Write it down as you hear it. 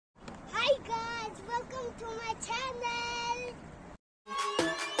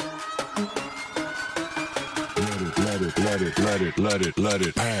let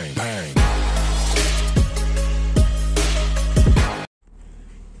it bang, bang.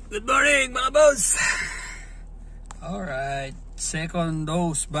 Good morning mga boss! Alright, second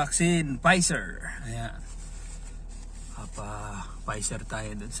dose vaccine, Pfizer. Ayan. Pfizer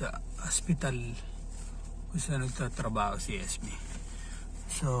tayo dun sa hospital kung saan nagtatrabaho si Esme.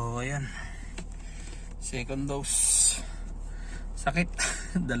 So, ayan. Second dose. Sakit.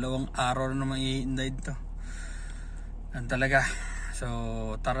 2 araw na naman i-hinday dito. Yan talaga. So,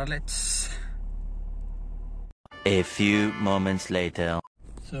 tara let's. A few moments later.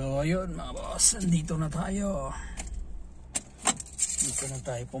 So ayun mga boss, nandito na tayo. Dito na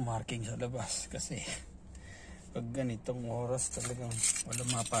tayo pumarking sa labas kasi pag ganitong oras talagang wala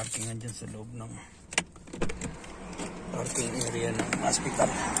maparkingan dyan sa loob ng parking area ng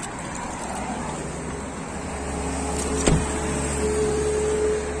hospital.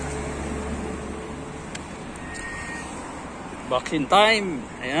 Vaccine time!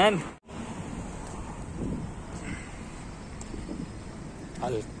 Ayan!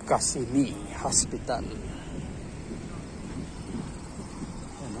 Al-Qasimi Hospital.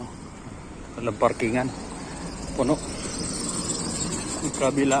 Ano? Walang parkingan. Puno. Ang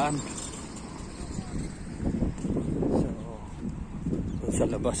kabilaan. So, sa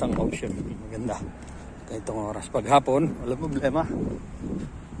labas ang option. Maganda. Itong oras. Pag hapon, wala problema.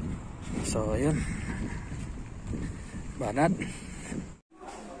 So, ayun. Banat.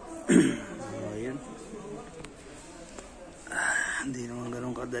 Hindi naman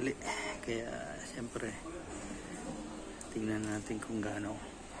ganun kadali, kaya siyempre tingnan natin kung gaano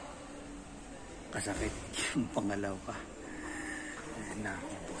kasakit yung pangalaw pa. Ayan na,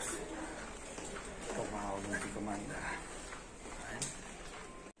 boss. Tumawag na si Commander.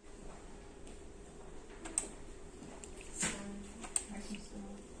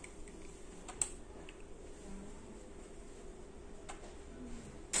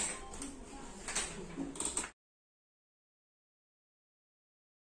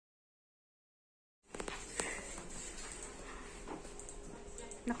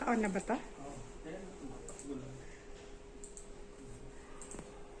 Naka-on na ba ito?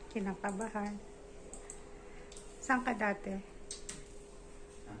 Kinakabahan. Saan ka dati?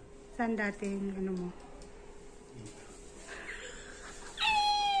 Saan dati yung ano mo?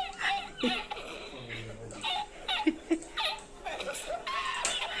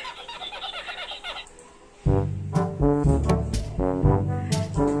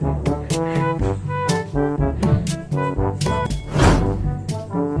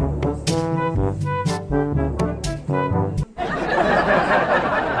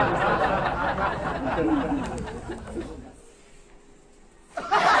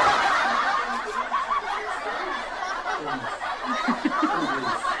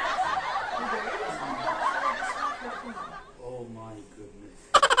 Oh my goodness.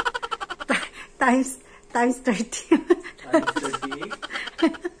 Times 30. Times 38?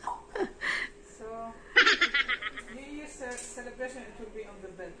 So, New Year's celebration, it will be on the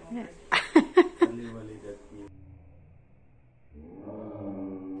belt. Okay? Wali that new.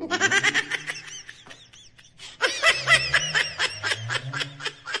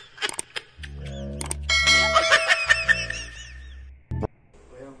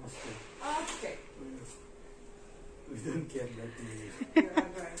 Okay. We don't care that new. You're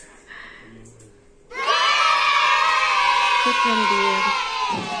right. Chicken dear.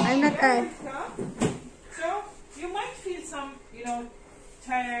 I'm not So, you might feel some,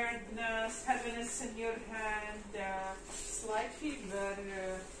 tiredness, heaviness in your hand, slight fever,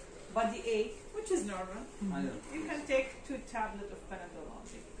 body ache, which is normal. You can take 2 tablets of Panadol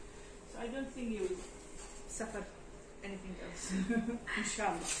only. So I don't think you will suffer anything else.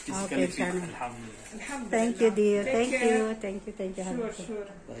 Inshallah. Okay, sana. Alhamdulillah. Thank you, dear. Take Thank care. you. Thank you. Sure.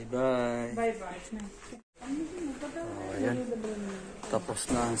 Bye-bye. Bye-bye. Oh, ayan. Tapos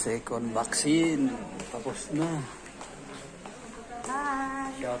na ang second vaccine. Tapos na. Hi.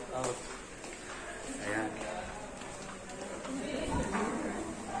 Shout out. Ayan.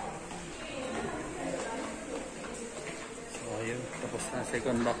 So, ayun. Tapos na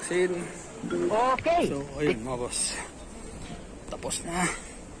second vaccine. Okay. So, ayun mga boss. Tapos na.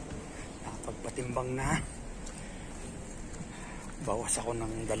 Nakapagpatimbang na. Bawas ako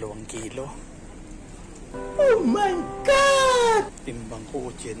ng 2 kilo. Oh my God! Timbang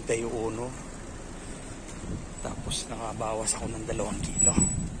ko 81. Tapos nakabawas ako ng 2 kilo.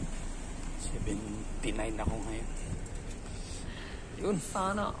 79 ako ngayon. Yun.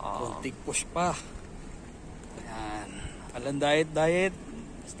 Sana all. Kunting push pa. Ayan. Alam diet.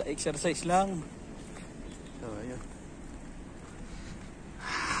 Basta exercise lang. So, ayun.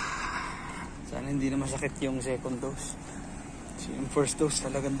 Sana hindi na masakit yung second dose. So yung first dose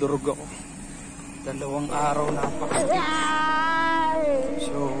talagang durog ako. 2 araw na napakasakit.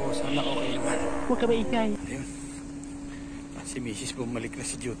 So sana okay naman. Huwag ka maingay. Ayun. Si Mrs. bumalik na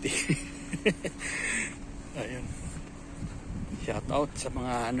si duty. Ayun. Shout out sa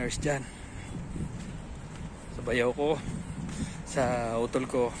mga nurse dyan. Sa bayaw ko. Sa utol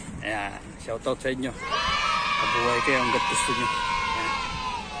ko. Ayan. Shout out sa inyo. Mabuhay kayo hanggat gusto nyo.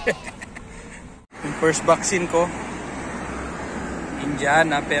 Ayan. Yung first vaccine ko,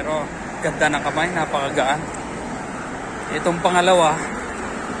 Indiana, pero ganda ng kamay, napakagaan. Itong pangalawa,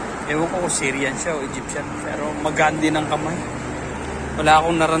 ewan ko kung Syrian siya o Egyptian, pero magaan din ang kamay. Wala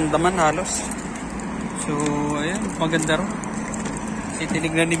akong naramdaman halos. So, ayan, maganda rin. Kasi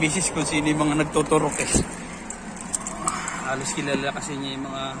tinignan ni Mrs. kung sino yung mga nagtuturok eh. Halos kilala kasi niya yung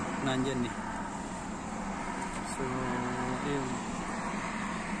mga nandyan eh. So, ayun.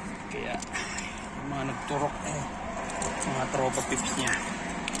 Kaya, yung mga nagturok eh, mga tropa pips niya.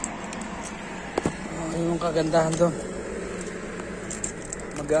 Yung kagandahan doon,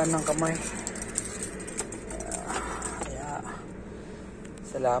 magaan ng kamay. Kaya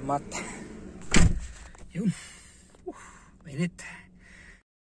salamat. Yun. Mainit.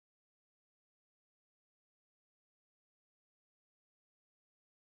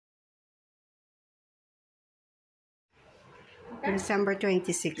 December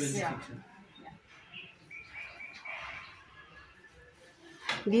 26.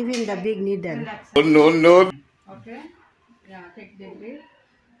 Give him the big needle. Okay? Yeah, take the big.